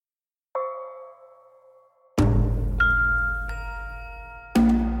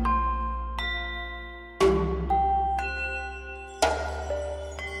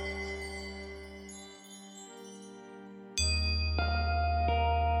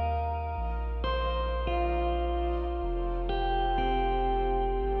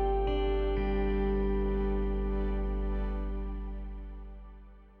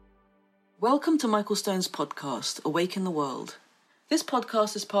Welcome to Michael Stone's podcast, Awaken the World. This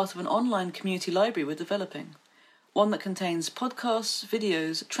podcast is part of an online community library we're developing, one that contains podcasts,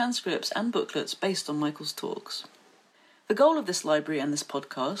 videos, transcripts and booklets based on Michael's talks. The goal of this library and this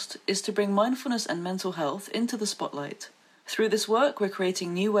podcast is to bring mindfulness and mental health into the spotlight. Through this work, we're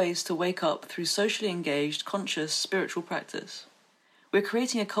creating new ways to wake up through socially engaged, conscious, spiritual practice. We're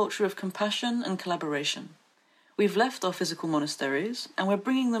creating a culture of compassion and collaboration. We've left our physical monasteries, and we're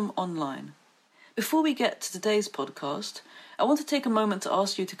bringing them online. Before we get to today's podcast, I want to take a moment to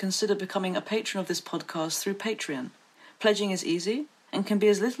ask you to consider becoming a patron of this podcast through Patreon. Pledging is easy and can be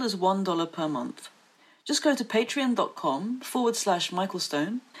as little as $1 per month. Just go to patreon.com/Michael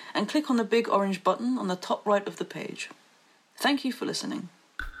Stone and click on the big orange button on the top right of the page. Thank you for listening.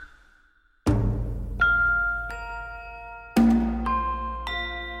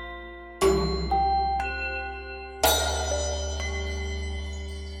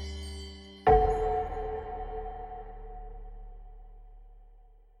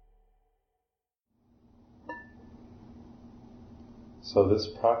 So this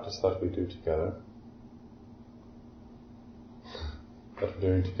practice that we do together, that we're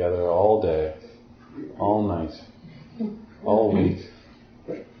doing together all day, all night, all week,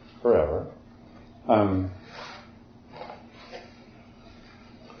 forever,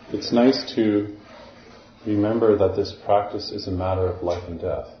 it's nice to remember that this practice is a matter of life and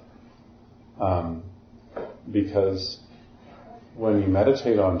death. Because when you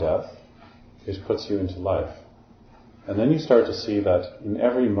meditate on death, it puts you into life. And then you start to see that in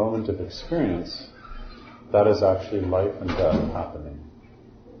every moment of experience, that is actually life and death happening.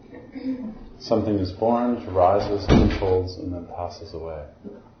 Something is born, rises, unfolds, and then passes away.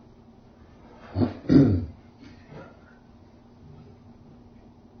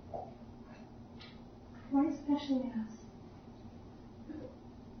 Why especially us?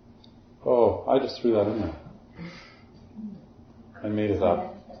 Oh, I just threw that in there. I made it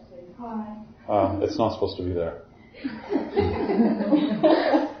up. Why? It's not supposed to be there.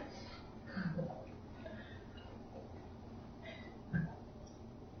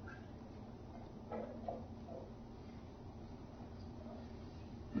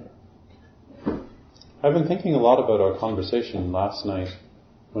 I've been thinking a lot about our conversation last night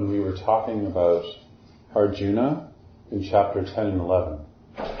when we were talking about Arjuna in chapter 10 and 11,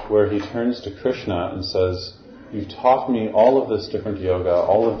 where he turns to Krishna and says, "You've taught me all of this different yoga,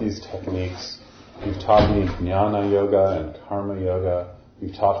 all of these techniques. You've taught me Jnana Yoga and Karma Yoga.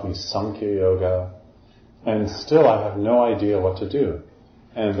 You've taught me Samkhya Yoga. And still I have no idea what to do."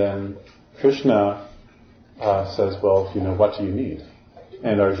 And then Krishna says, "Well, what do you need?"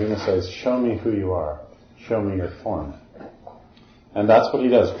 And Arjuna says, "Show me who you are. Show me your form." And that's what he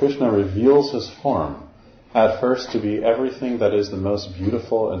does. Krishna reveals his form, at first to be everything that is the most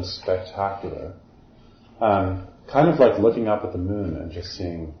beautiful and spectacular. Kind of like looking up at the moon and just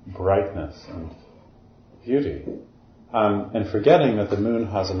seeing brightness and beauty, and forgetting that the moon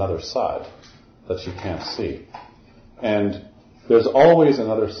has another side that you can't see. And there's always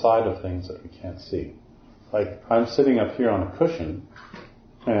another side of things that we can't see. Like, I'm sitting up here on a cushion,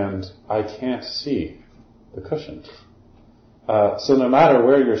 and I can't see the cushion. So no matter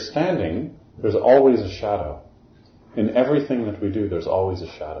where you're standing, there's always a shadow. In everything that we do, there's always a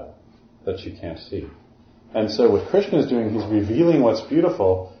shadow that you can't see. And so what Krishna is doing, he's revealing what's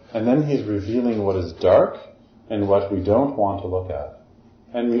beautiful, and then he's revealing what is dark and what we don't want to look at.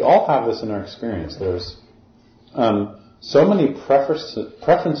 And we all have this in our experience. There's so many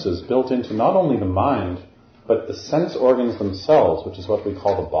preferences built into not only the mind, but the sense organs themselves, which is what we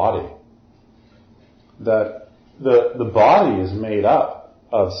call the body. That the body is made up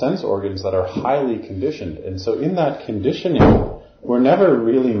of sense organs that are highly conditioned. And so in that conditioning, we're never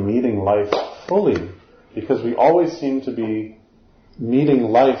really meeting life fully, because we always seem to be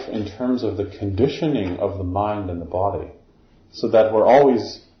meeting life in terms of the conditioning of the mind and the body, so that we're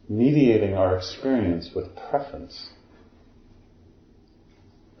always mediating our experience with preference.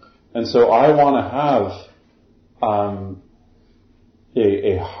 And so I want to have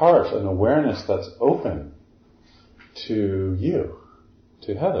a heart, an awareness that's open to you,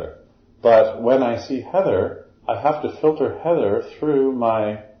 to Heather. But when I see Heather, I have to filter Heather through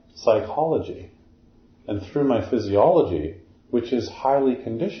my psychology and through my physiology, which is highly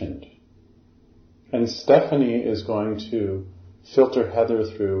conditioned. And Stephanie is going to filter Heather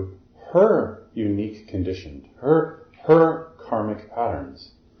through her unique condition, her karmic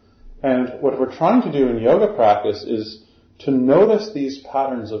patterns. And what we're trying to do in yoga practice is to notice these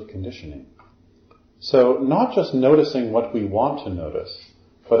patterns of conditioning. So not just noticing what we want to notice,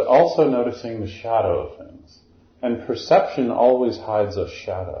 but also noticing the shadow of things. And perception always hides a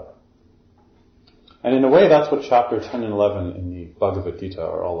shadow. And in a way, that's what chapter 10 and 11 in the Bhagavad Gita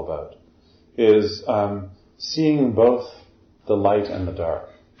are all about, is seeing both the light and the dark,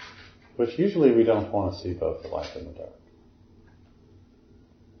 which usually we don't want to see both the light and the dark.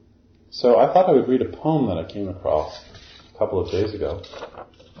 So I thought I would read a poem that I came across a couple of days ago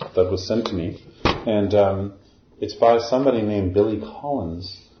that was sent to me, and it's by somebody named Billy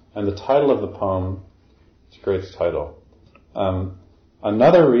Collins, and the title of the poem, it's a great title,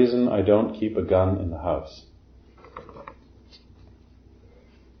 Another Reason I Don't Keep a Gun in the House.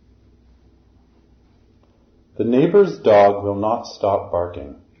 The neighbor's dog will not stop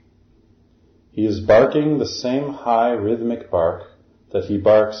barking. He is barking the same high rhythmic bark that he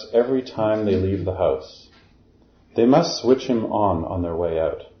barks every time they leave the house. They must switch him on their way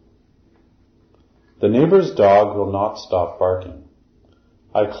out. The neighbor's dog will not stop barking.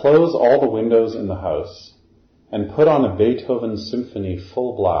 I close all the windows in the house and put on a Beethoven symphony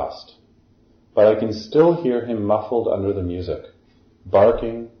full blast, but I can still hear him muffled under the music,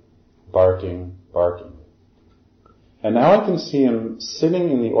 barking, barking, barking. And now I can see him sitting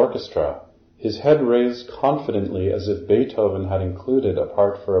in the orchestra, his head raised confidently as if Beethoven had included a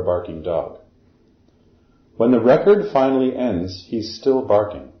part for a barking dog. When the record finally ends, he's still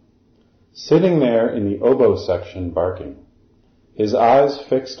barking, sitting there in the oboe section barking, his eyes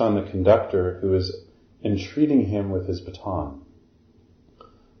fixed on the conductor who is entreating him with his baton,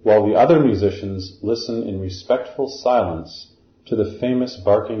 while the other musicians listen in respectful silence to the famous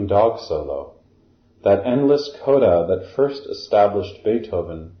barking dog solo, that endless coda that first established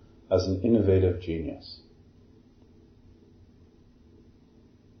Beethoven as an innovative genius.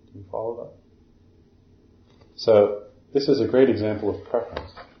 Do you follow that? So, this is a great example of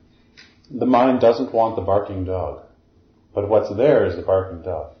preference. The mind doesn't want the barking dog, but what's there is the barking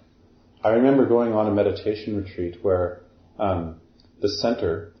dog. I remember going on a meditation retreat where the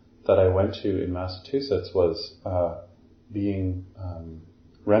center that I went to in Massachusetts was being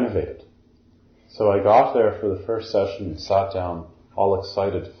renovated. So I got there for the first session and sat down, all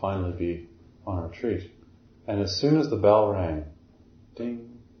excited to finally be on a retreat. And as soon as the bell rang,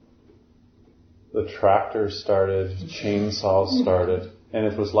 ding, the tractors started, chainsaws started, and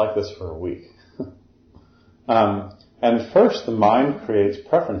it was like this for a week. And first the mind creates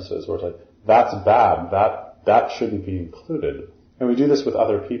preferences where it's like, that's bad, that shouldn't be included. And we do this with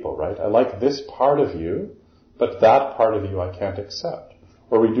other people, right? I like this part of you, but that part of you I can't accept.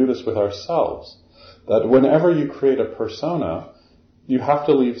 Or we do this with ourselves, that whenever you create a persona, you have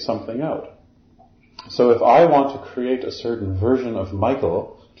to leave something out. So if I want to create a certain version of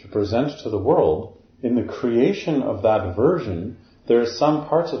Michael to present to the world, in the creation of that version, there are some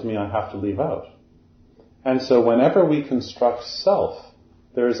parts of me I have to leave out. And so whenever we construct self,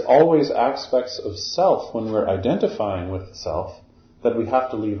 there's always aspects of self when we're identifying with the self that we have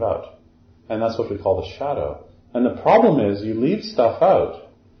to leave out. And that's what we call the shadow. And the problem is you leave stuff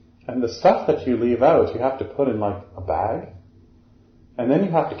out, and the stuff that you leave out you have to put in like a bag, and then you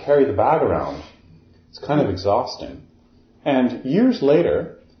have to carry the bag around. It's kind of exhausting. And years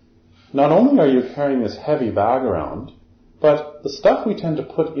later, not only are you carrying this heavy bag around, but the stuff we tend to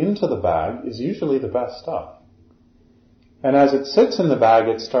put into the bag is usually the best stuff. And as it sits in the bag,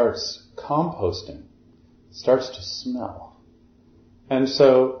 it starts composting. It starts to smell. And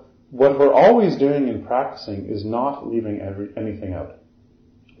so what we're always doing in practicing is not leaving anything out.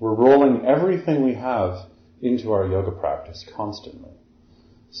 We're rolling everything we have into our yoga practice constantly.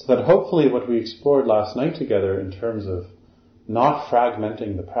 So that hopefully what we explored last night together in terms of not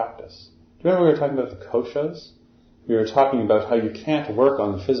fragmenting the practice. Do you remember we were talking about the koshas? We were talking about how you can't work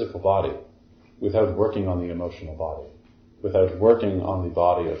on the physical body without working on the emotional body, without working on the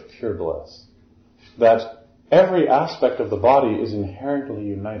body of pure bliss. That every aspect of the body is inherently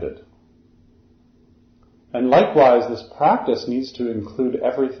united. And likewise, this practice needs to include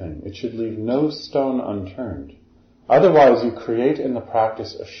everything. It should leave no stone unturned. Otherwise, you create in the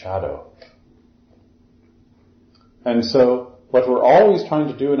practice a shadow. And so, what we're always trying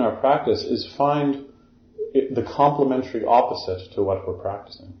to do in our practice is find the complementary opposite to what we're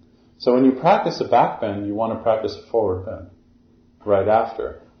practicing. So when you practice a back bend, you want to practice a forward bend right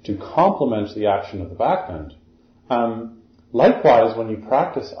after to complement the action of the back bend. Likewise, when you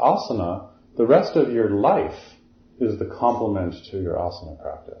practice asana, the rest of your life is the complement to your asana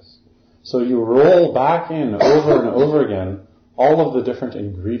practice. So you roll back in over and over again all of the different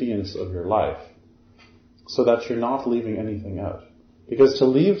ingredients of your life so that you're not leaving anything out. Because to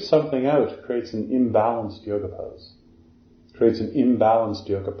leave something out creates an imbalanced yoga pose. It creates an imbalanced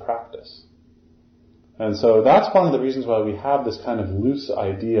yoga practice. And so that's one of the reasons why we have this kind of loose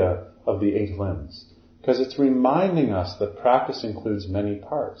idea of the 8 limbs. Because it's reminding us that practice includes many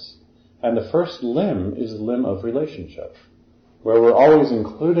parts. And the first limb is the limb of relationship, where we're always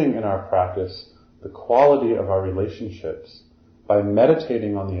including in our practice the quality of our relationships by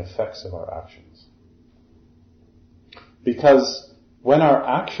meditating on the effects of our actions. Because when our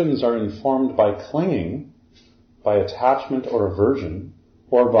actions are informed by clinging, by attachment or aversion,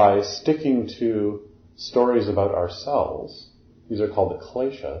 or by sticking to stories about ourselves, these are called the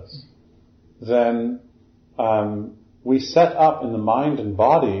kleshas, then we set up in the mind and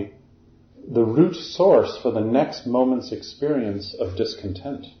body the root source for the next moment's experience of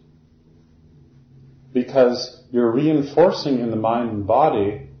discontent. Because you're reinforcing in the mind and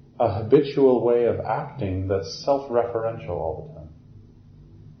body a habitual way of acting that's self-referential all the time.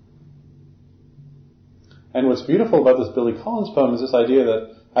 And what's beautiful about this Billy Collins poem is this idea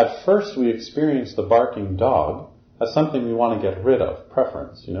that at first we experience the barking dog as something we want to get rid of,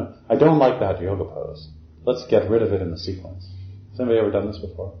 preference, I don't like that yoga pose. Let's get rid of it in the sequence. Has anybody ever done this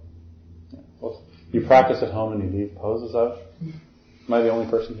before? Yeah. Well, you practice at home and you leave poses out? Am I the only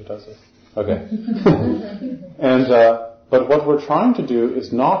person who does this? Okay. But what we're trying to do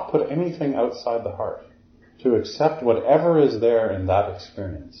is not put anything outside the heart, to accept whatever is there in that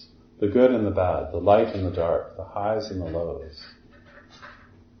experience. The good and the bad, the light and the dark, the highs and the lows.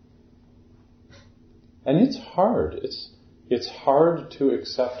 And it's hard. It's hard to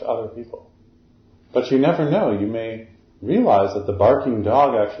accept other people. But you never know. You may realize that the barking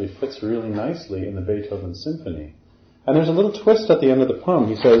dog actually fits really nicely in the Beethoven symphony. And there's a little twist at the end of the poem.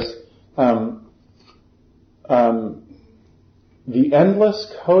 He says, the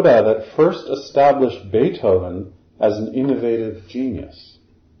endless coda that first established Beethoven as an innovative genius.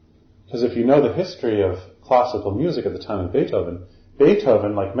 Because if you know the history of classical music at the time of Beethoven,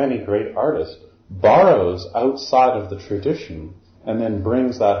 Beethoven, like many great artists, borrows outside of the tradition and then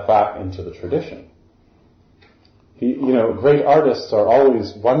brings that back into the tradition. Great artists are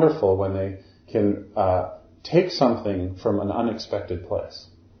always wonderful when they can take something from an unexpected place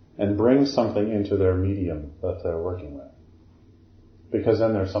and bring something into their medium that they're working with. Because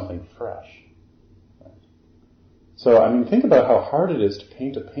then there's something fresh. Right? So, think about how hard it is to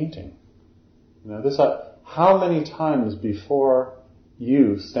paint a painting. How many times before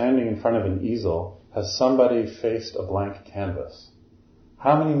you, standing in front of an easel, has somebody faced a blank canvas?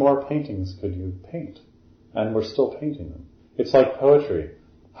 How many more paintings could you paint? And we're still painting them. It's like poetry.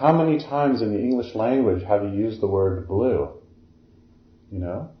 How many times in the English language have you used the word blue?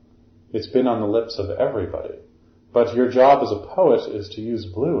 It's been on the lips of everybody. But your job as a poet is to use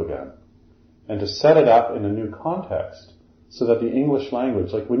blue again and to set it up in a new context so that the English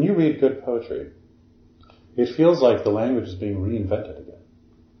language, like when you read good poetry, it feels like the language is being reinvented again.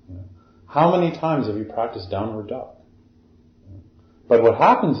 How many times have you practiced downward dog? But what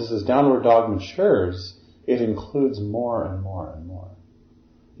happens is as downward dog matures, it includes more and more and more.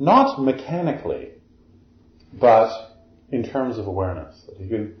 Not mechanically, but in terms of awareness. That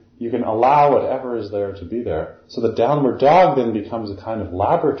you can allow whatever is there to be there. So the downward dog then becomes a kind of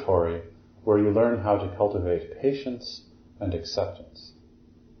laboratory where you learn how to cultivate patience and acceptance.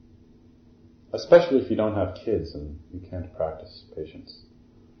 Especially if you don't have kids and you can't practice patience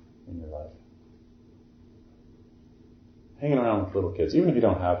in your life. Hanging around with little kids, even if you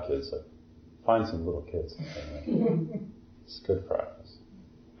don't have kids, find some little kids. It's good practice.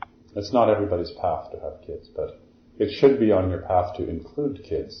 It's not everybody's path to have kids, but it should be on your path to include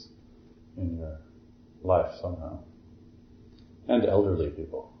kids in your life somehow. And elderly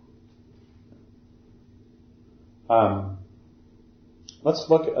people. Let's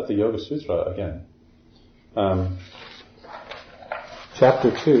look at the Yoga Sutra again.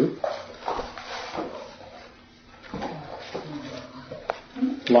 Chapter 2,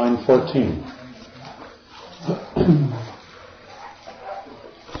 line 14.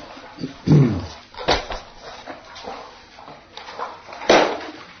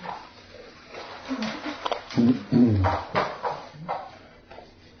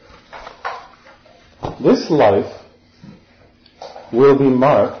 This life will be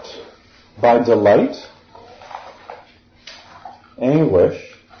marked by delight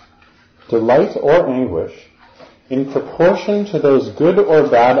or anguish, in proportion to those good or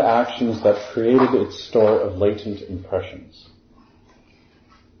bad actions that created its store of latent impressions.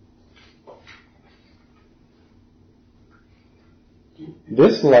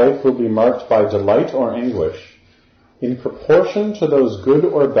 This life will be marked by delight or anguish, in proportion to those good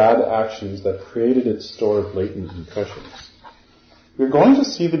or bad actions that created its store of latent impressions. We're going to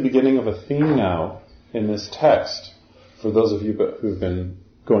see the beginning of a theme now in this text, for those of you who've been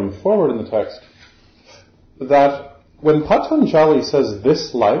going forward in the text, that when Patanjali says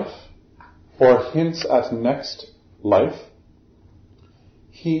this life, or hints at next life,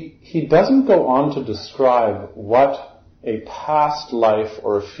 he doesn't go on to describe what a past life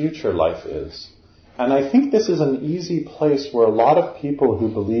or a future life is. And I think this is an easy place where a lot of people who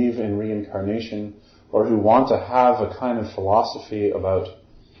believe in reincarnation or who want to have a kind of philosophy about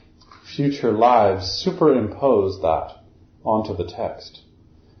future lives superimpose that onto the text.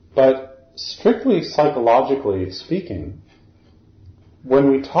 But strictly psychologically speaking,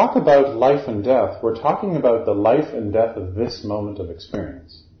 when we talk about life and death, we're talking about the life and death of this moment of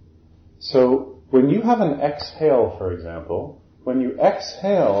experience. So when you have an exhale, for example, when you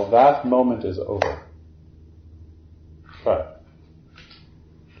exhale, that moment is over. Right.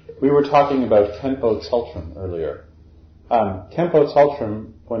 We were talking about Khenpo Tsultrim earlier. Khenpo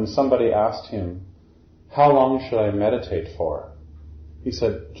Tsultrim, when somebody asked him, how long should I meditate for? He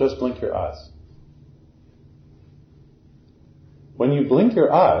said, just blink your eyes. When you blink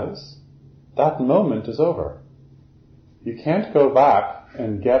your eyes, that moment is over. You can't go back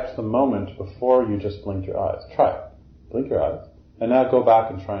and get the moment before you just blinked your eyes. Try it. Blink your eyes. And now go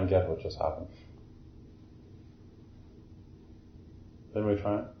back and try and get what just happened. Anybody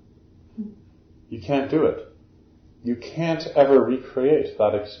try it? You can't do it. You can't ever recreate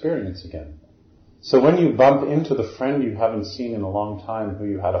that experience again. So when you bump into the friend you haven't seen in a long time who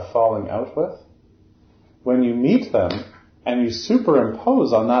you had a falling out with, when you meet them and you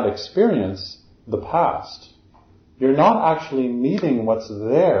superimpose on that experience the past, you're not actually meeting what's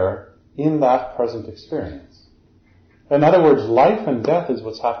there in that present experience. In other words, life and death is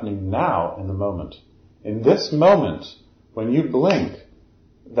what's happening now in the moment. In this moment, when you blink,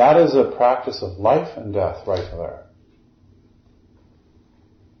 that is a practice of life and death right there.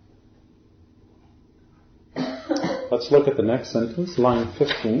 Let's look at the next sentence, line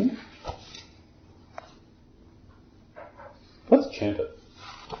 15. Let's chant it.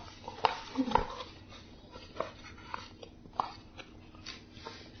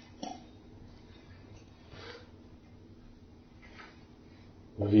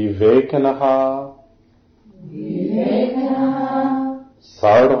 Vivekanaha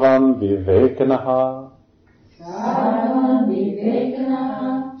Sarvam Vivekanaha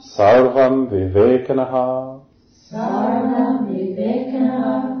Sarvam Vivekanaha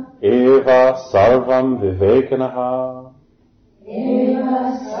Eva Sarvam Vivekanaha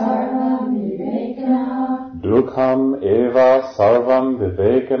Dukham Eva Sarvam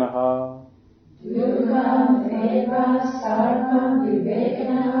Vivekanaha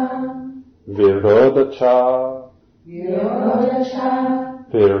Virodacha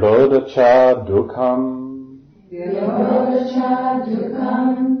Virodacha Dukham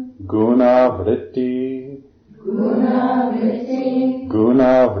Guna Vritti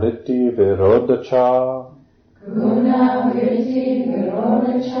Virodacha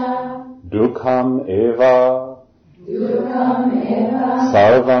Dukham Eva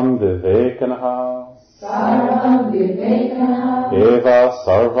Sarvam Vivekanaha Eva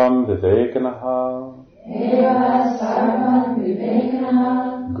Sarvam Vivekanaha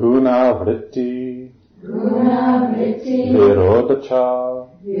Guna Vritti Virodacha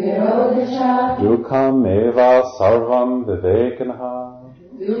Dukham Eva Sarvam Vivekanaha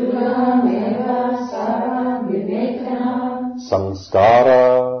Samskara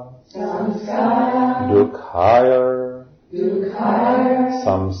Dukhayar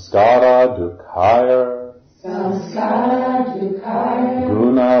Samskara Dukhayar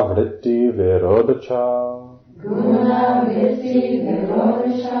Guna Vritti Virodacha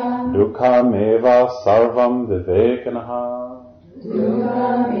Dukham Eva Sarvam Vivekanaha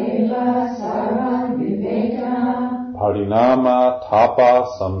Parinama Tapa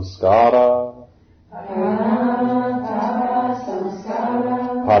Samskara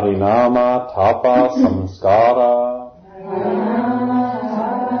Parinama Tapa Samskara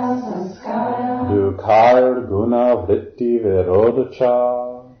Dukhayar Guna Vritti Virodacha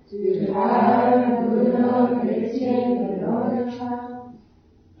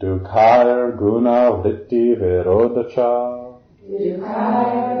Dukhayar Guna Vritti Virodacha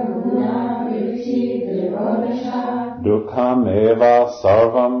Dukham Eva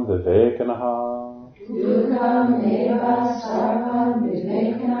Sarvam Vivekanaha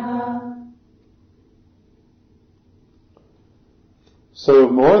So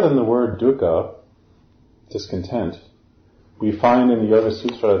more than the word dukkha, discontent, we find in the Yoga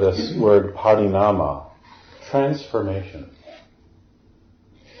Sutra this word parinama, transformation,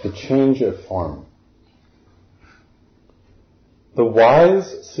 the change of form. The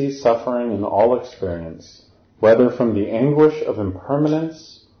wise see suffering in all experience, whether from the anguish of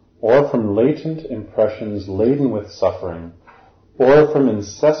impermanence or from latent impressions laden with suffering, or from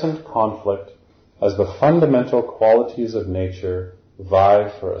incessant conflict, as the fundamental qualities of nature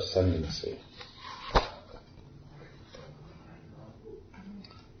vie for ascendancy.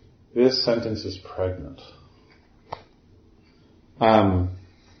 This sentence is pregnant.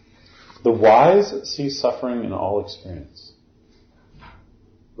 The wise see suffering in all experience.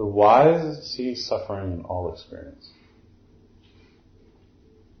 The wise see suffering in all experience.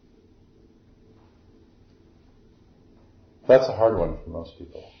 That's a hard one for most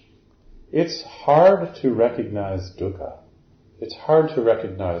people. It's hard to recognize dukkha. It's hard to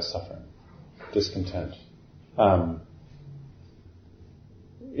recognize suffering, discontent.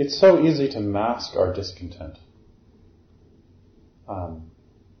 It's so easy to mask our discontent.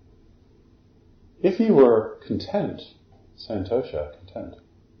 If you were content, santosha, content,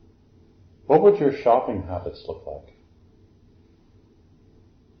 what would your shopping habits look like?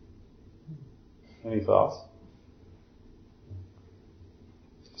 Any thoughts?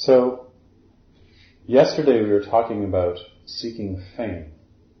 So, yesterday we were talking about seeking fame,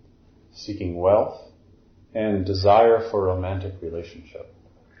 seeking wealth, and desire for a romantic relationship.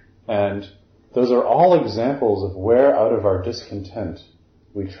 And those are all examples of where out of our discontent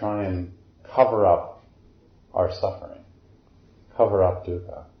we try and cover up our suffering, cover up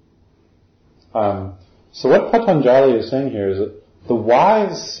dukkha. So what Patanjali is saying here is that the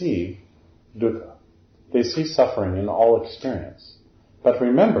wise see dukkha. They see suffering in all experience. But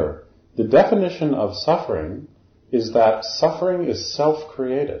remember, the definition of suffering is that suffering is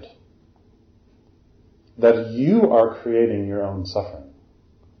self-created. That you are creating your own suffering.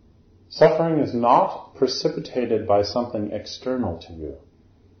 Suffering is not precipitated by something external to you.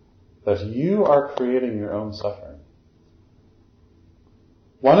 That you are creating your own suffering.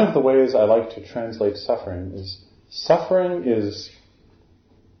 One of the ways I like to translate suffering is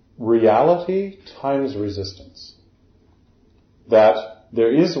reality times resistance. That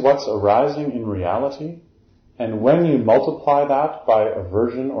there is what's arising in reality, and when you multiply that by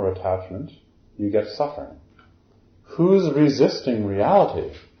aversion or attachment, you get suffering. Who's resisting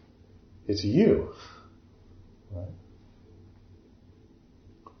reality? It's you. Right?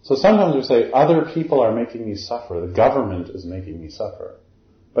 So sometimes we say, other people are making me suffer, the government is making me suffer.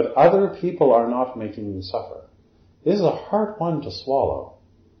 But other people are not making you suffer. This is a hard one to swallow.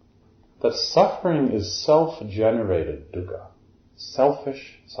 That suffering is self-generated dukkha.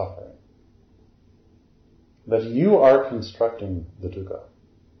 Selfish suffering. That you are constructing the dukkha.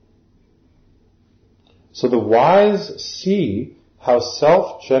 So the wise see how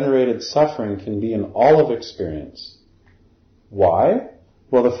self-generated suffering can be in all of experience. Why?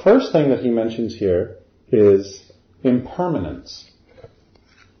 Well, the first thing that he mentions here is impermanence.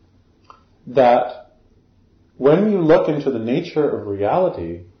 That when you look into the nature of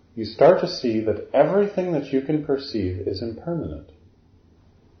reality, you start to see that everything that you can perceive is impermanent.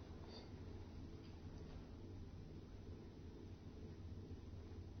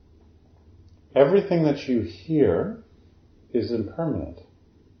 Everything that you hear is impermanent.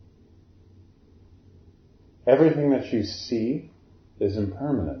 Everything that you see is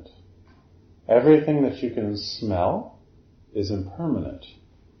impermanent. Everything that you can smell is impermanent.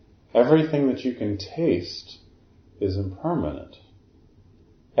 Everything that you can taste is impermanent.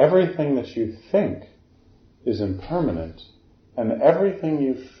 Everything that you think is impermanent, and everything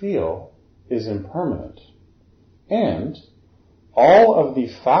you feel is impermanent. And all of the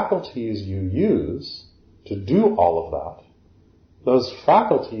faculties you use to do all of that, those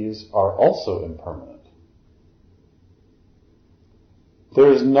faculties are also impermanent.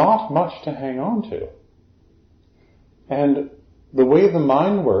 There is not much to hang on to. And the way the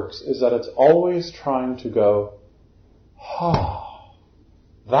mind works is that it's always trying to go,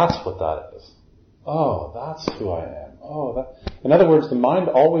 that's what that is. Oh, that's who I am. In other words, the mind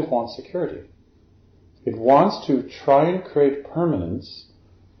always wants security. It wants to try and create permanence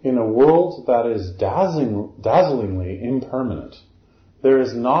in a world that is dazzlingly impermanent. There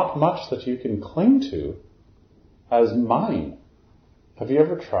is not much that you can cling to as mine. Have you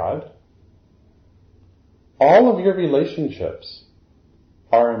ever tried? All of your relationships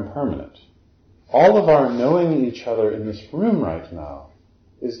are impermanent. All of our knowing each other in this room right now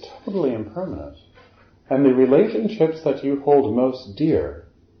is totally impermanent. And the relationships that you hold most dear,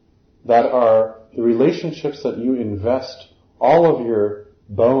 that are the relationships that you invest all of your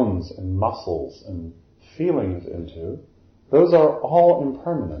bones and muscles and feelings into, those are all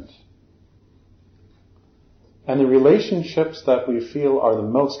impermanent. And the relationships that we feel are the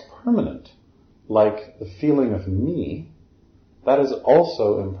most permanent, like the feeling of me, that is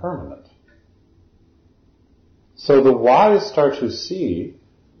also impermanent. So the wise start to see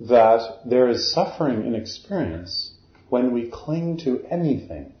that there is suffering in experience when we cling to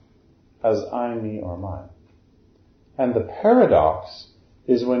anything as I, me, or mine. And the paradox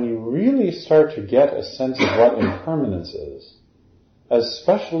is when you really start to get a sense of what impermanence is,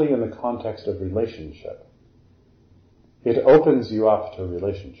 especially in the context of relationship, it opens you up to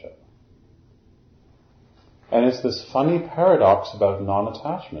relationship. And it's this funny paradox about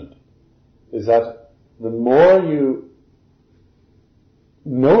non-attachment, is that the more you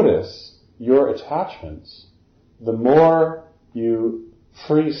notice your attachments, the more you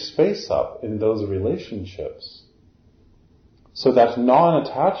free space up in those relationships, so that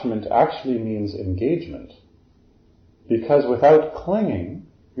non-attachment actually means engagement. Because without clinging,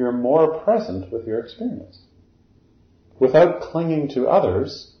 you're more present with your experience. Without clinging to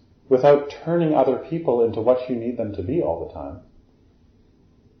others, without turning other people into what you need them to be all the time,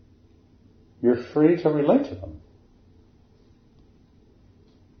 you're free to relate to them.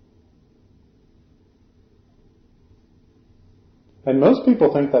 And most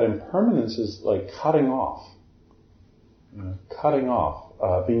people think that impermanence is like cutting off,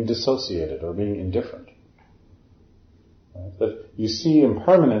 being dissociated or being indifferent. Right? That you see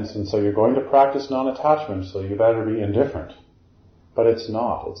impermanence and so you're going to practice non-attachment, so you better be indifferent. But it's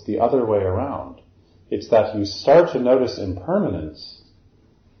not. It's the other way around. It's that you start to notice impermanence,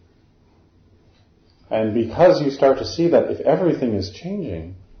 and because you start to see that if everything is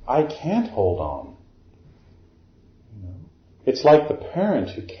changing, I can't hold on. It's like the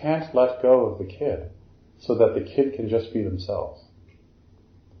parent who can't let go of the kid so that the kid can just be themselves.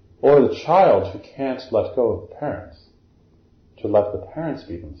 Or the child who can't let go of the parents to let the parents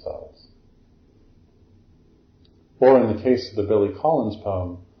be themselves. Or in the case of the Billy Collins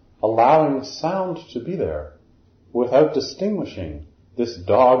poem, allowing sound to be there without distinguishing this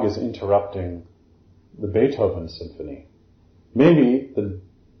dog is interrupting the Beethoven symphony. Maybe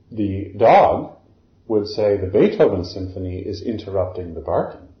the dog would say the Beethoven symphony is interrupting the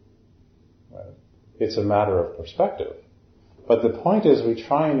barking. Right? It's a matter of perspective. But the point is we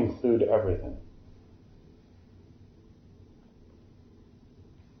try and include everything.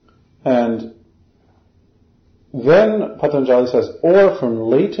 And then Patanjali says, or from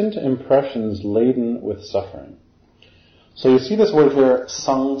latent impressions laden with suffering. So you see this word here,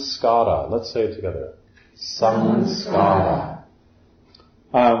 samskara. Let's say it together. Samskara.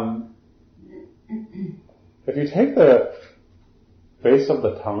 If you take the base of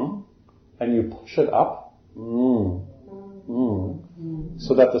the tongue and you push it up, so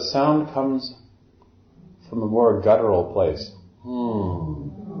that the sound comes from a more guttural place.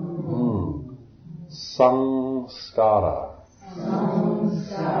 Samskara.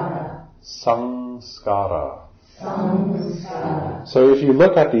 Samskara. Samskara. Samskara. So if you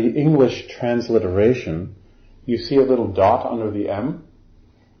look at the English transliteration, you see a little dot under the M.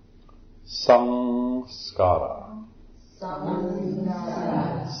 Samskara.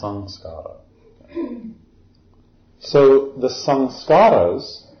 Samskara. Samskara. So the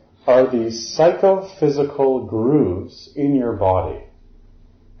samskaras are the psychophysical grooves in your body.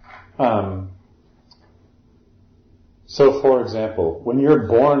 So for example, when you're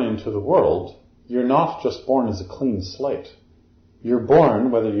born into the world, you're not just born as a clean slate. You're born,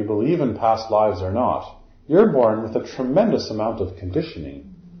 whether you believe in past lives or not, you're born with a tremendous amount of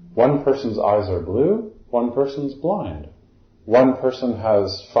conditioning. One person's eyes are blue, one person's blind. One person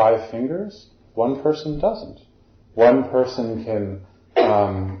has 5 fingers, one person doesn't. One person can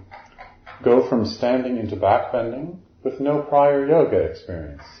go from standing into backbending with no prior yoga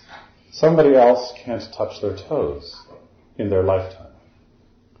experience. Somebody else can't touch their toes in their lifetime.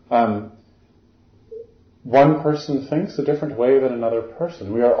 One person thinks a different way than another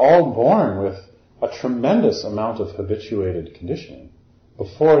person. We are all born with a tremendous amount of habituated conditioning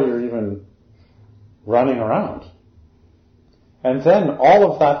before you're even running around. And then all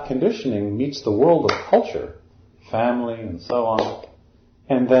of that conditioning meets the world of culture, family and so on,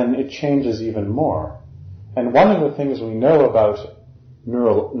 and then it changes even more. And one of the things we know about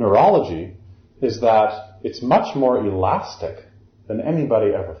neurology is that it's much more elastic than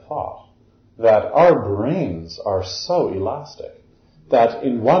anybody ever thought. That our brains are so elastic that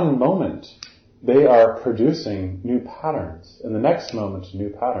in one moment they are producing new patterns, in the next moment new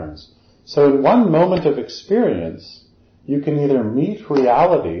patterns. So in one moment of experience, you can either meet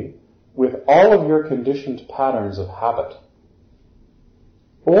reality with all of your conditioned patterns of habit,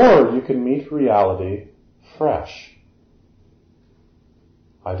 or you can meet reality fresh.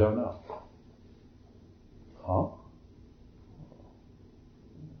 I don't know. Huh?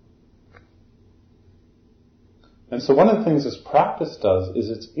 And so one of the things this practice does is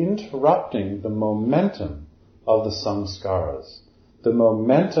it's interrupting the momentum of the samskaras, the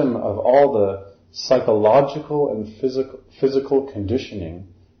momentum of all the psychological and physical conditioning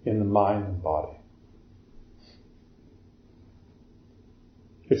in the mind and body.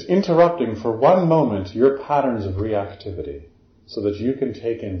 It's interrupting for one moment your patterns of reactivity so that you can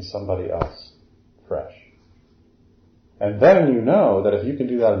take in somebody else fresh. And then you know that if you can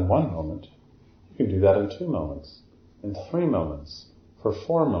do that in 1 moment, you can do that in 2 moments, in 3 moments, for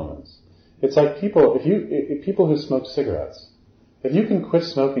 4 moments. It's like people who smoke cigarettes. If you can quit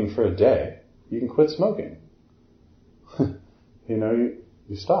smoking for a day, you can quit smoking.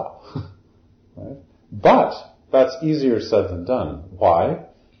 You stop. Right? But that's easier said than done. Why?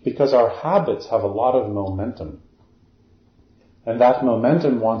 Because our habits have a lot of momentum. And that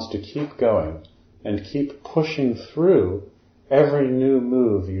momentum wants to keep going and keep pushing through every new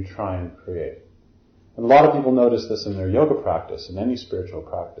move you try and create. And a lot of people notice this in their yoga practice, in any spiritual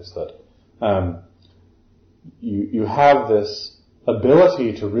practice, that you have this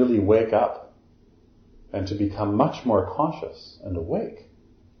ability to really wake up and to become much more conscious and awake.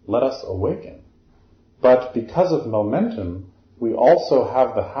 Let us awaken. But because of momentum, we also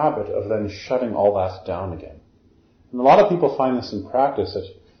have the habit of then shutting all that down again. And a lot of people find this in practice, that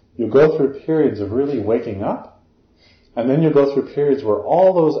you go through periods of really waking up, and then you go through periods where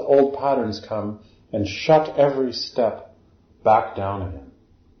all those old patterns come and shut every step back down again.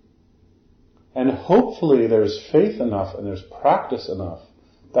 And hopefully there's faith enough and there's practice enough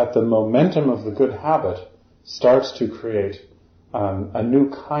that the momentum of the good habit starts to create a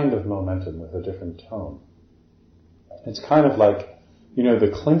new kind of momentum with a different tone. It's kind of like,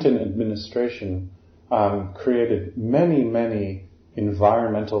 the Clinton administration created many, many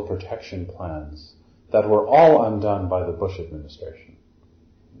environmental protection plans that were all undone by the Bush administration.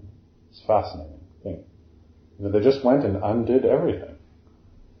 It's a fascinating thing. They just went and undid everything.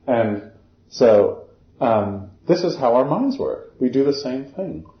 And so, this is how our minds work. We do the same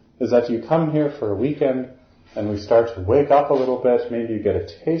thing, is that you come here for a weekend and we start to wake up a little bit, maybe you get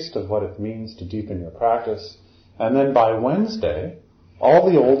a taste of what it means to deepen your practice, and then by Wednesday, all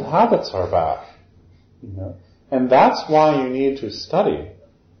the old habits are back. And that's why you need to study.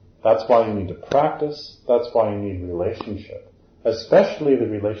 That's why you need to practice. That's why you need relationship. Especially the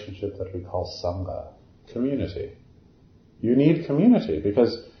relationship that we call Sangha, community. You need community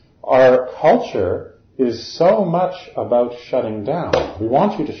because our culture is so much about shutting down. We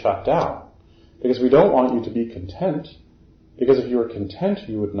want you to shut down because we don't want you to be content, because if you were content,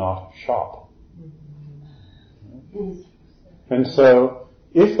 you would not shop. And so,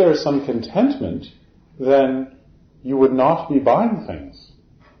 if there's some contentment, then you would not be buying things.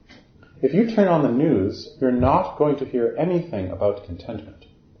 If you turn on the news, you're not going to hear anything about contentment.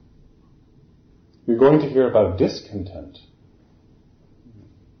 You're going to hear about discontent.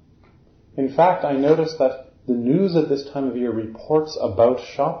 In fact, I noticed that the news at this time of year reports about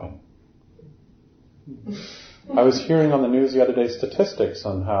shopping. I was hearing on the news the other day statistics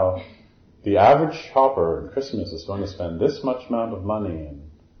on how the average shopper at Christmas is going to spend this much amount of money, and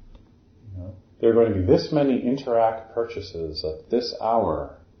there are going to be this many Interact purchases at this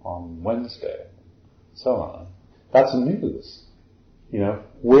hour on Wednesday, so on. That's news.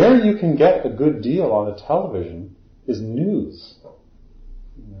 Where you can get a good deal on a television is news.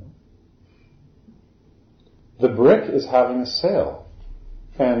 The Brick is having a sale,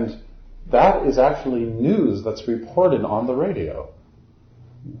 and that is actually news that's reported on the radio.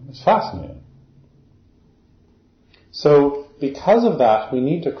 It's fascinating. So, because of that, we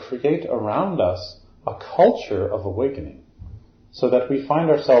need to create around us a culture of awakening, so that we find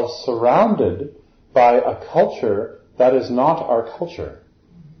ourselves surrounded by a culture that is not our culture.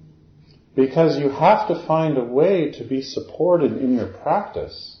 Because you have to find a way to be supported in your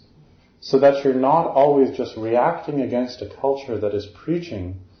practice, so that you're not always just reacting against a culture that is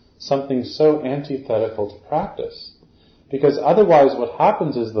preaching something so antithetical to practice. Because otherwise what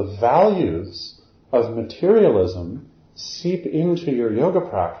happens is the values of materialism seep into your yoga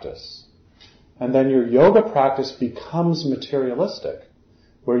practice. And then your yoga practice becomes materialistic,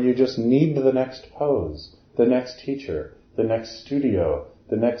 where you just need the next pose, the next teacher, the next studio,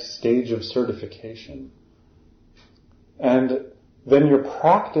 the next stage of certification. And then your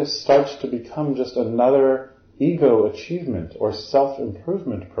practice starts to become just another ego achievement or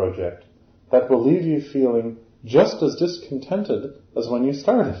self-improvement project that will leave you feeling just as discontented as when you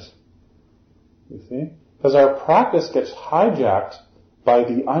started. You see? Because our practice gets hijacked by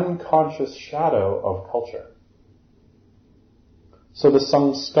the unconscious shadow of culture. So the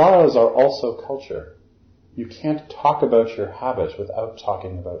samskaras are also culture. You can't talk about your habit without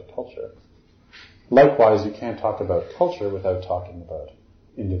talking about culture. Likewise, you can't talk about culture without talking about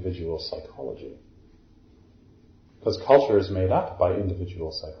individual psychology. Because culture is made up by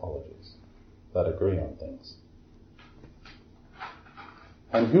individual psychologies that agree on things.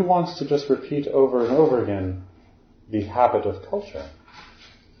 And who wants to just repeat over and over again the habit of culture?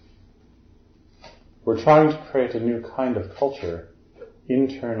 We're trying to create a new kind of culture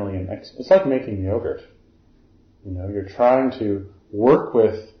internally and it's like making yogurt. You're trying to work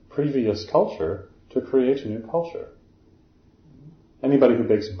with previous culture to create a new culture. Anybody who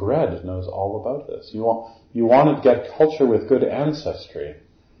bakes bread knows all about this. You want to get culture with good ancestry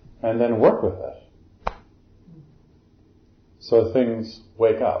and then work with it. So things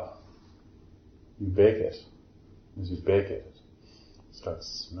wake up. You bake it. As you bake it, it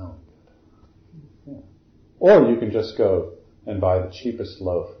starts smelling good. Yeah. Or you can just go and buy the cheapest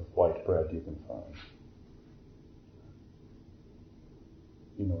loaf of white bread you can find.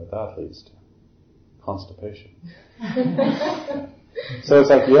 You know what that leads to? Constipation. So it's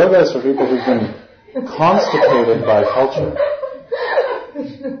like yoga is for people who've been constipated by culture.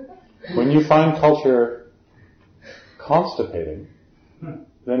 When you find culture constipating,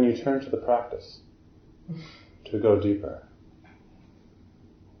 then you turn to the practice to go deeper.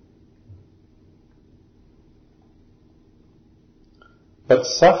 But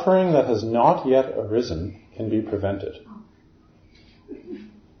suffering that has not yet arisen can be prevented.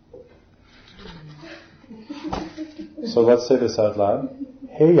 So let's say this out loud.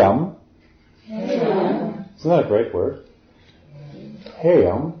 Heyam. Isn't that a great word?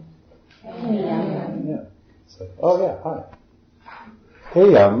 Heyam. Yeah. It's like, oh yeah, hi.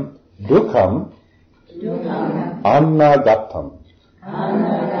 Heyam dukkam annagatam.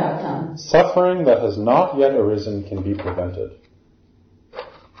 Suffering that has not yet arisen can be prevented.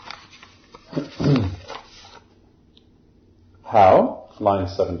 How? Line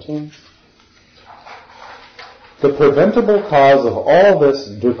 17. The preventable cause of all this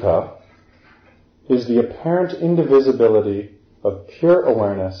dukkha is the apparent indivisibility of pure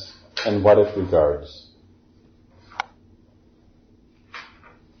awareness and what it regards.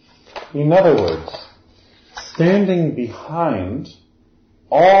 In other words, standing behind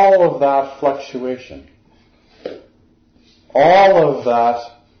all of that fluctuation, all of that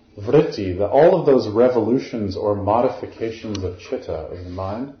vritti, all of those revolutions or modifications of chitta, of the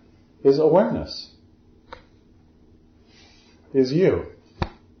mind, is awareness. Is you.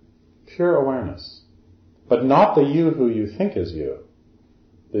 Pure awareness. But not the you who you think is you.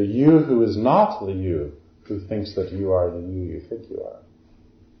 The you who is not the you who thinks that you are the you think you are.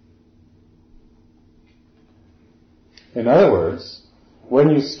 In other words, when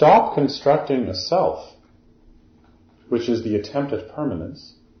you stop constructing a self, which is the attempt at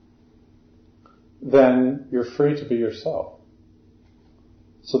permanence, then you're free to be yourself.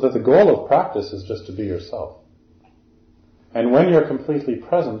 So that the goal of practice is just to be yourself. And when you're completely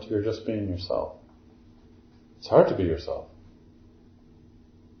present, you're just being yourself. It's hard to be yourself.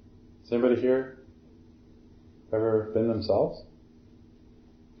 Has anybody here ever been themselves?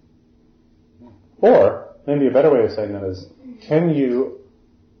 Or, maybe a better way of saying that is, can you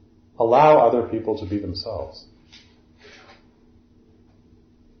allow other people to be themselves?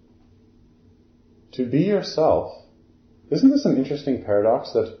 To be yourself, isn't this an interesting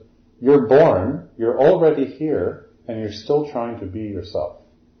paradox that you're born, you're already here, and you're still trying to be yourself,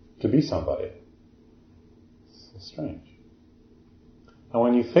 to be somebody? It's so strange. And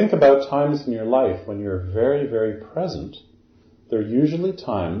when you think about times in your life when you're very, very present, there are usually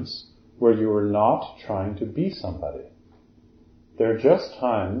times where you are not trying to be somebody. They're just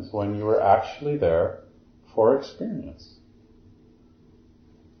times when you are actually there for experience.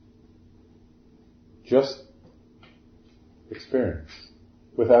 Just experience,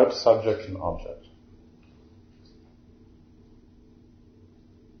 without subject and object.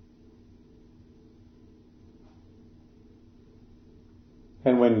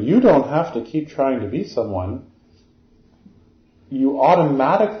 And when you don't have to keep trying to be someone, you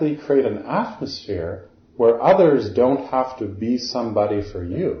automatically create an atmosphere where others don't have to be somebody for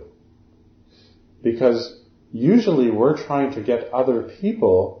you. Because usually we're trying to get other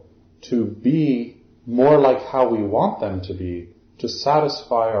people to be more like how we want them to be, to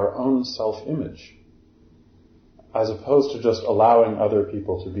satisfy our own self-image, as opposed to just allowing other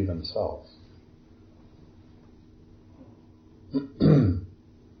people to be themselves.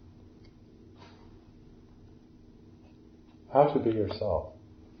 How to be yourself.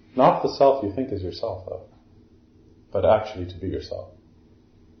 Not the self you think is yourself, though, but actually to be yourself.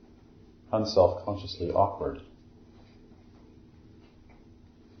 Unself-consciously awkward.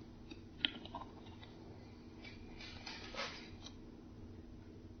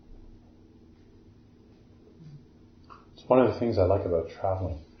 It's one of the things I like about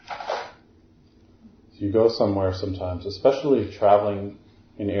traveling. So you go somewhere sometimes, especially traveling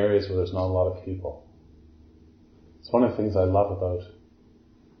in areas where there's not a lot of people. It's one of the things I love about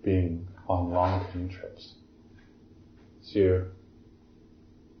being on long canoe trips. So you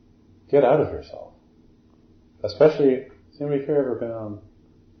get out of yourself. Especially, has anybody here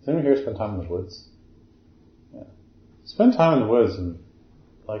spent time in the woods? Yeah. Spend time in the woods, and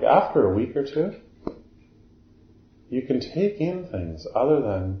like after a week or two, you can take in things other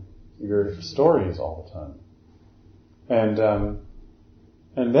than your stories all the time.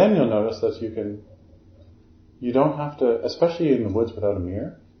 And then you'll notice that you don't have to, especially in the woods without a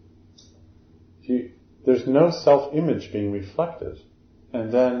mirror, there's no self-image being reflected.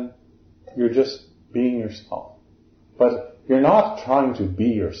 And then you're just being yourself. But you're not trying to be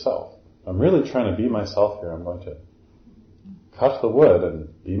yourself. I'm really trying to be myself here. I'm going to cut the wood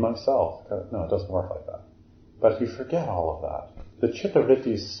and be myself. No, it doesn't work like that. But you forget all of that. The chitta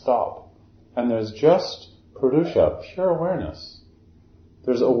vrittis stop. And there's just purusha, pure awareness.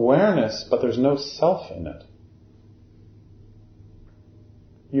 There's awareness, but there's no self in it.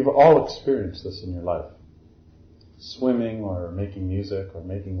 You've all experienced this in your life. Swimming, or making music, or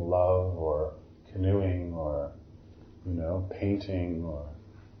making love, or canoeing, or, painting, or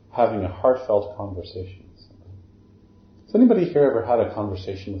having a heartfelt conversation with somebody. Has anybody here ever had a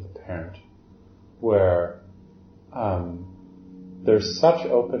conversation with a parent where there's such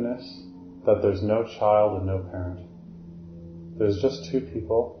openness that there's no child and no parent? There's just two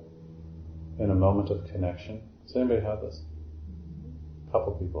people in a moment of connection. Has anybody had this? A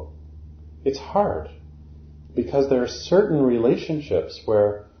couple people. It's hard because there are certain relationships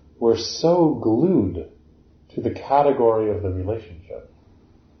where we're so glued to the category of the relationship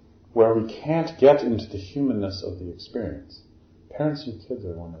where we can't get into the humanness of the experience. Parents and kids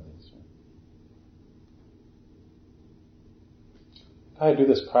are one of these. I do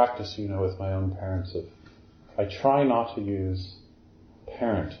this practice, with my own parents of I try not to use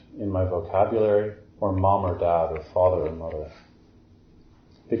parent in my vocabulary, or mom or dad, or father or mother.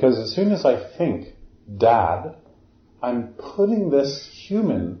 Because as soon as I think dad, I'm putting this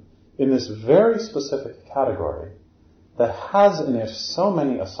human in this very specific category that has in it so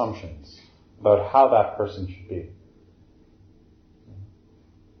many assumptions about how that person should be.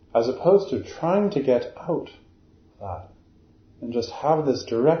 As opposed to trying to get out of that and just have this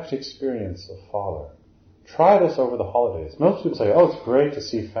direct experience of father. Try this over the holidays. Most people say, it's great to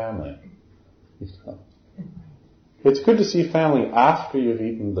see family. It's good to see family after you've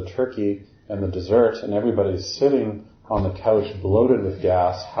eaten the turkey and the dessert and everybody's sitting on the couch bloated with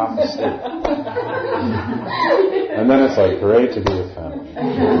gas, half asleep. And then it's like great to be with family.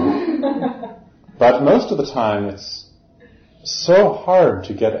 But most of the time it's so hard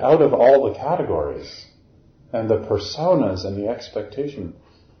to get out of all the categories and the personas and the expectation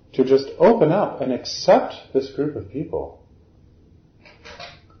to just open up and accept this group of people.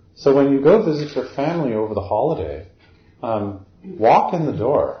 So when you go visit your family over the holiday, walk in the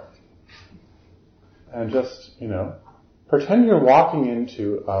door and just, pretend you're walking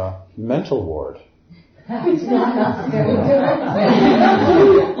into a mental ward. And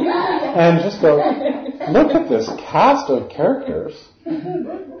just go, look at this cast of characters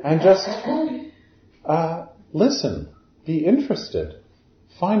and just listen, be interested.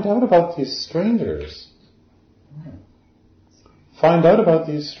 Find out about these strangers. Find out about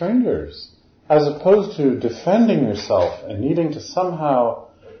these strangers, as opposed to defending yourself and needing to somehow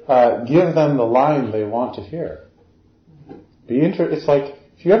give them the line they want to hear. It's like,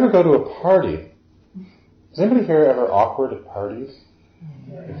 if you ever go to a party, is anybody here ever awkward at parties?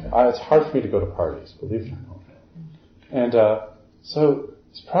 It's hard for me to go to parties, believe it or not. And so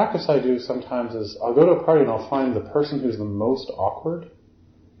this practice I do sometimes is I'll go to a party and I'll find the person who's the most awkward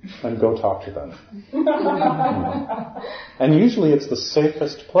and go talk to them. And usually it's the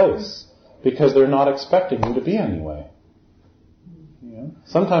safest place because they're not expecting you to be anyway.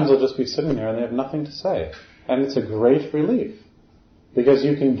 Sometimes they'll just be sitting there and they have nothing to say. And it's a great relief because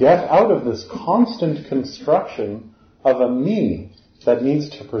you can get out of this constant construction of a me that needs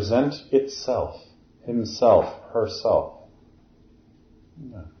to present itself, himself, herself.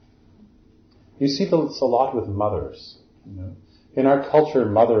 You see this a lot with mothers. In our culture,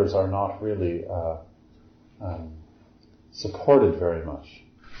 mothers are not really supported very much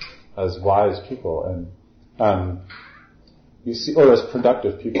as wise people, and you see, or as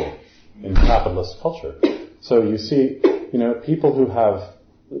productive people in capitalist culture. So you see, people who have,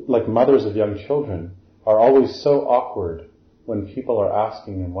 like mothers of young children, are always so awkward when people are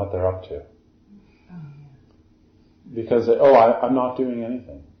asking them what they're up to. Because I'm not doing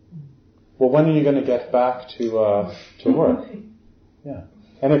anything. Well, when are you going to get back to work? Yeah.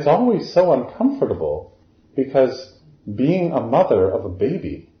 And it's always so uncomfortable because being a mother of a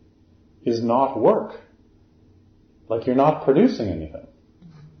baby is not work. Like you're not producing anything.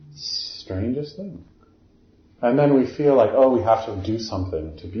 Strangest thing. And then we feel like, we have to do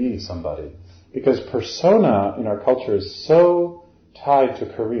something to be somebody. Because persona in our culture is so tied to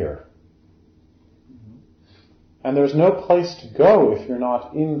career. And there's no place to go if you're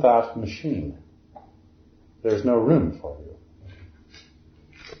not in that machine. There's no room for you.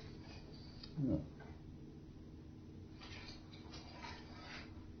 Yeah.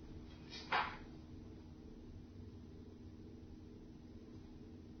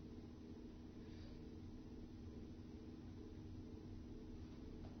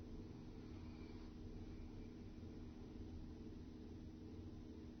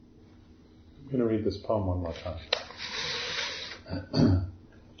 I'm going to read this poem one more time.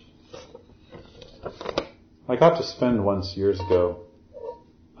 I got to spend once years ago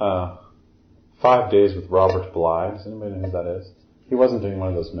 5 days with Robert Bly. Does anybody know who that is? He wasn't doing one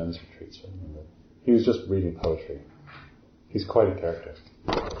of those men's retreats. He was just reading poetry. He's quite a character.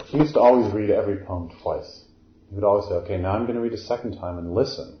 He used to always read every poem twice. He would always say, okay, now I'm going to read a second time and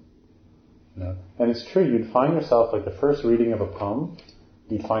listen. You know? And it's true, you'd find yourself, like the first reading of a poem,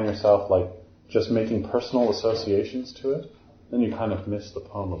 you'd find yourself like just making personal associations to it, then you kind of miss the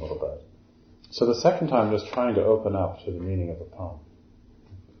poem a little bit. So the second time, just trying to open up to the meaning of the poem.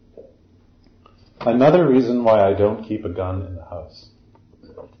 Another reason why I don't keep a gun in the house.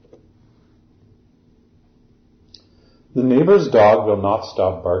 The neighbor's dog will not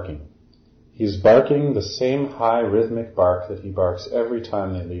stop barking. He's barking the same high rhythmic bark that he barks every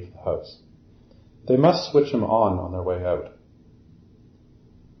time they leave the house. They must switch him on their way out.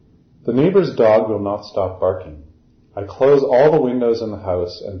 The neighbor's dog will not stop barking. I close all the windows in the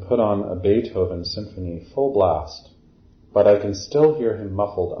house and put on a Beethoven symphony full blast, but I can still hear him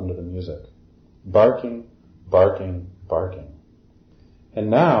muffled under the music. Barking, barking, barking.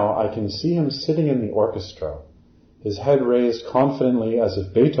 And now I can see him sitting in the orchestra, his head raised confidently as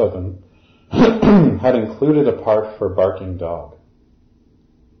if Beethoven had included a part for barking dog.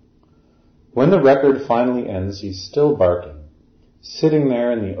 When the record finally ends, he's still barking, sitting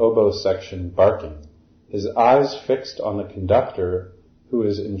there in the oboe section barking, his eyes fixed on the conductor who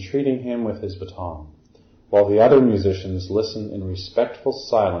is entreating him with his baton, while the other musicians listen in respectful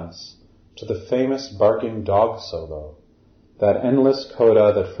silence to the famous barking dog solo, that endless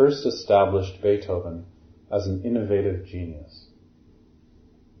coda that first established Beethoven as an innovative genius.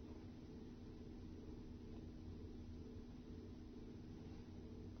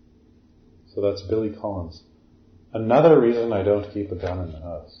 So that's Billy Collins. Another reason I don't keep a gun in the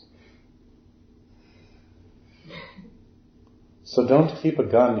house. So don't keep a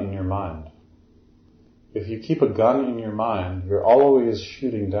gun in your mind. If you keep a gun in your mind, you're always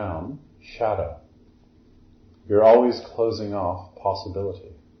shooting down shadow. You're always closing off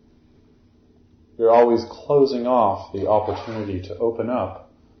possibility. You're always closing off the opportunity to open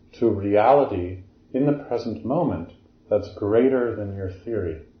up to a reality in the present moment that's greater than your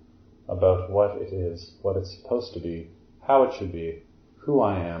theory about what it is, what it's supposed to be, how it should be, who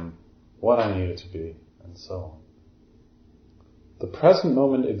I am, what I need it to be, and so on. The present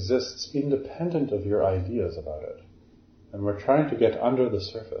moment exists independent of your ideas about it. And we're trying to get under the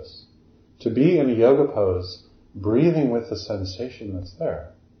surface. To be in a yoga pose, breathing with the sensation that's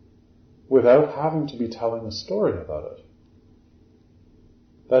there, without having to be telling a story about it.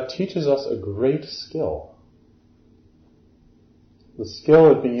 That teaches us a great skill. The skill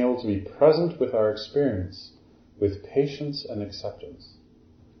of being able to be present with our experience, with patience and acceptance,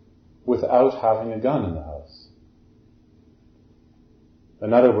 without having a gun in the house.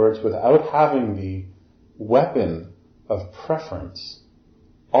 In other words, without having the weapon of preference,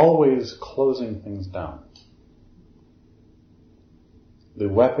 always closing things down. The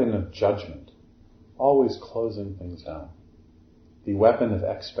weapon of judgment, always closing things down. The weapon of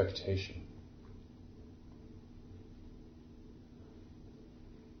expectation.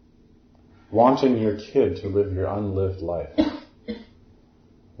 Wanting your kid to live your unlived life.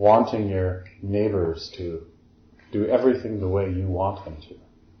 Wanting your neighbors to do everything the way you want them to.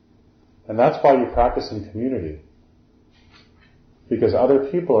 And that's why you practice in community. Because other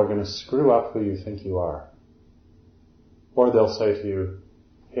people are going to screw up who you think you are. Or they'll say to you,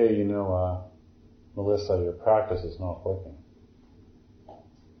 hey, Melissa, your practice is not working.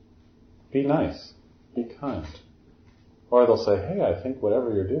 Be nice. Be kind. Or they'll say, hey, I think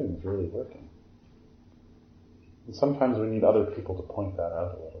whatever you're doing is really working. And sometimes we need other people to point that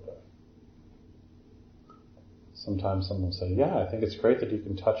out a little bit. Sometimes someone will say, yeah, I think it's great that you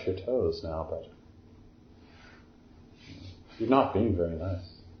can touch your toes now, but you're not being very nice.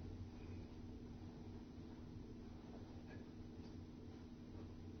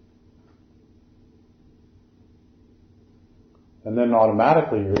 And then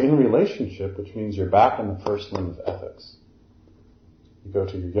automatically you're in relationship, which means you're back in the first limb of ethics. You go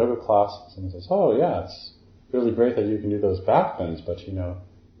to your yoga class, and someone says, oh yeah, it's really great that you can do those back bends, but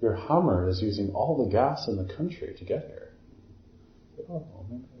your Hummer is using all the gas in the country to get here. Oh, well,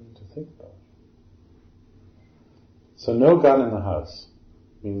 maybe I need to think about it. So no gun in the house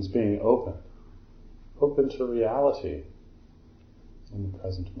means being open to reality in the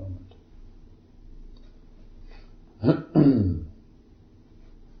present moment.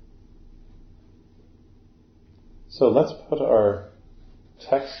 So let's put our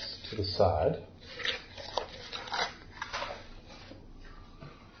text to the side.